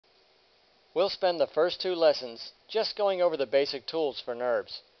We'll spend the first two lessons just going over the basic tools for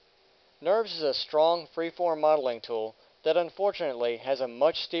NURBS. NURBS is a strong freeform modeling tool that unfortunately has a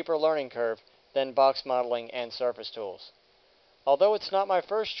much steeper learning curve than box modeling and surface tools. Although it's not my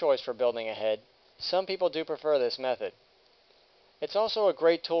first choice for building a head, some people do prefer this method. It's also a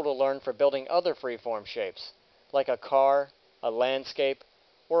great tool to learn for building other freeform shapes, like a car, a landscape,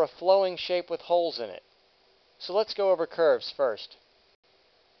 or a flowing shape with holes in it. So let's go over curves first.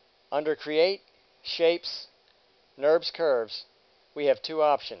 Under Create, Shapes, NURBS Curves, we have two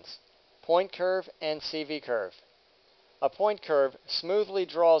options, Point Curve and CV Curve. A point curve smoothly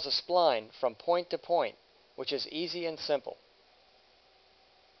draws a spline from point to point, which is easy and simple.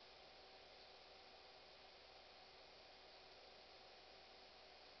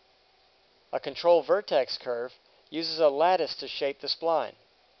 A control vertex curve uses a lattice to shape the spline.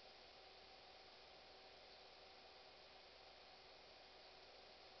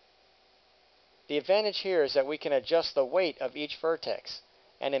 The advantage here is that we can adjust the weight of each vertex,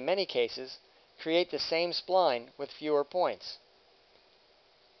 and in many cases, create the same spline with fewer points.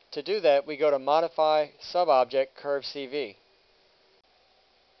 To do that, we go to Modify Subobject Curve CV.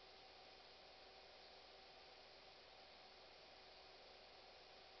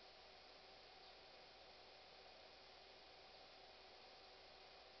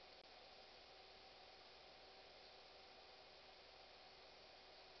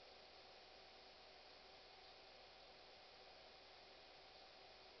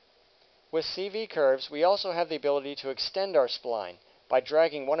 With CV curves, we also have the ability to extend our spline by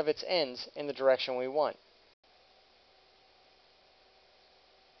dragging one of its ends in the direction we want.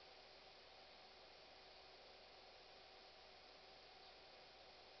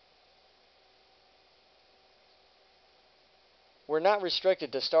 We're not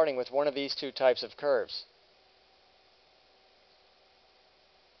restricted to starting with one of these two types of curves.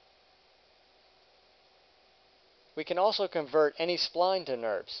 We can also convert any spline to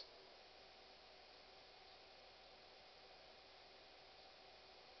NURBS.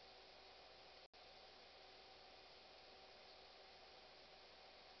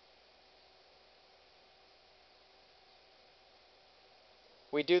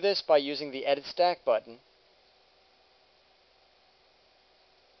 We do this by using the Edit Stack button,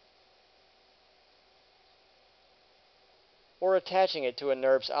 or attaching it to a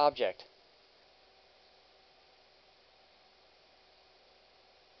NURBS object.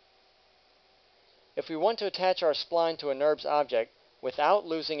 If we want to attach our spline to a NURBS object without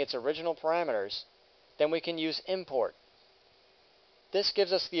losing its original parameters, then we can use Import. This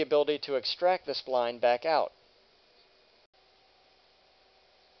gives us the ability to extract the spline back out.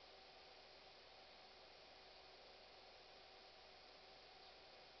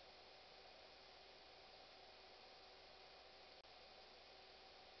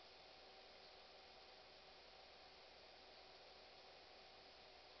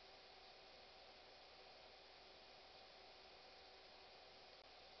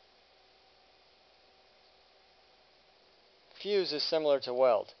 Fuse is similar to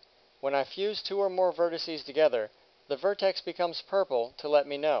weld. When I fuse two or more vertices together, the vertex becomes purple to let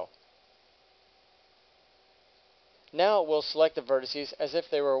me know. Now it will select the vertices as if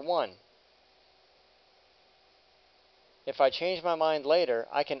they were one. If I change my mind later,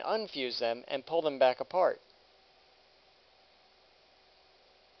 I can unfuse them and pull them back apart.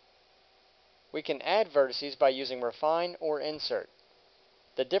 We can add vertices by using Refine or Insert.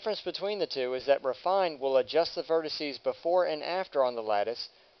 The difference between the two is that Refine will adjust the vertices before and after on the lattice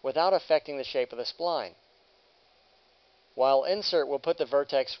without affecting the shape of the spline, while Insert will put the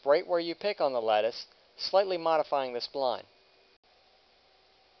vertex right where you pick on the lattice, slightly modifying the spline.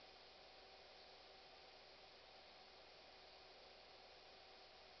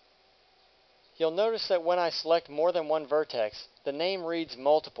 You'll notice that when I select more than one vertex, the name reads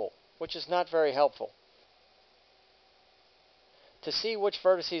multiple, which is not very helpful. To see which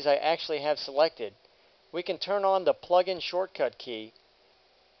vertices I actually have selected, we can turn on the plug-in shortcut key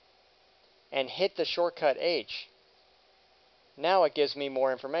and hit the shortcut H. Now it gives me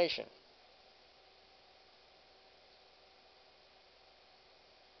more information.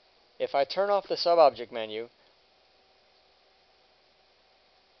 If I turn off the subobject menu,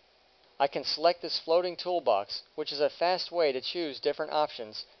 I can select this floating toolbox, which is a fast way to choose different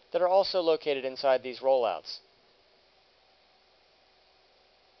options that are also located inside these rollouts.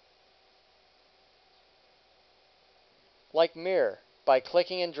 Like Mirror, by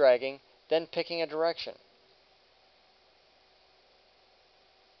clicking and dragging, then picking a direction.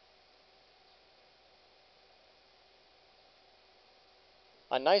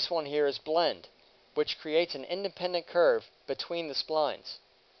 A nice one here is Blend, which creates an independent curve between the splines.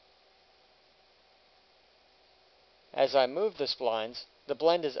 As I move the splines, the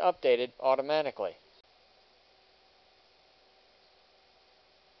blend is updated automatically.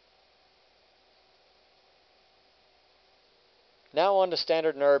 Now on to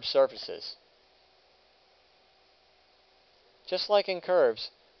standard NURBS surfaces. Just like in curves,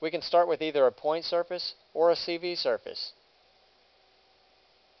 we can start with either a point surface or a CV surface.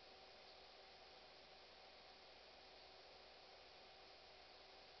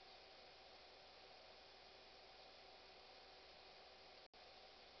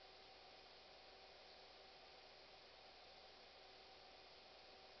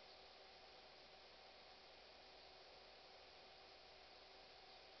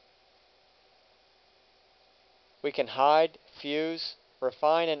 We can hide, fuse,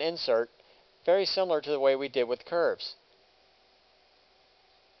 refine, and insert, very similar to the way we did with curves.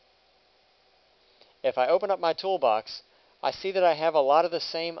 If I open up my toolbox, I see that I have a lot of the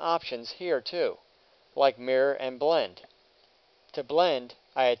same options here too, like mirror and blend. To blend,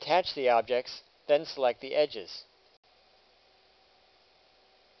 I attach the objects, then select the edges.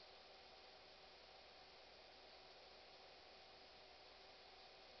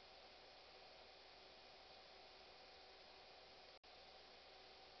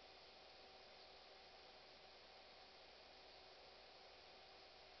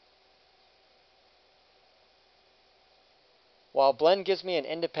 While blend gives me an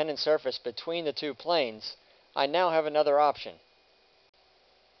independent surface between the two planes, I now have another option.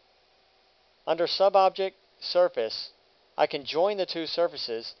 Under Subobject, Surface, I can join the two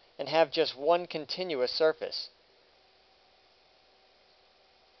surfaces and have just one continuous surface.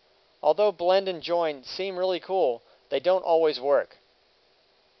 Although blend and join seem really cool, they don't always work.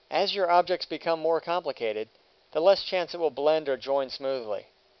 As your objects become more complicated, the less chance it will blend or join smoothly.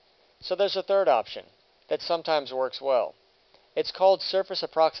 So there's a third option that sometimes works well. It's called surface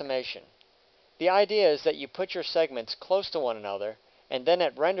approximation. The idea is that you put your segments close to one another, and then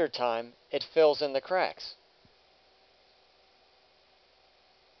at render time, it fills in the cracks.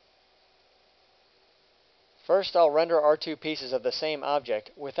 First, I'll render our two pieces of the same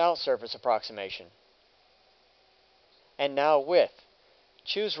object without surface approximation. And now width.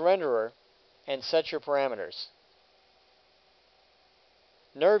 Choose Renderer and set your parameters.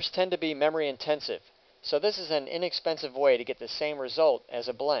 NURBS tend to be memory intensive, so this is an inexpensive way to get the same result as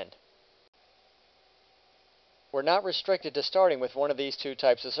a blend. We're not restricted to starting with one of these two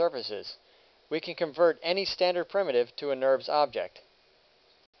types of surfaces. We can convert any standard primitive to a NURBS object.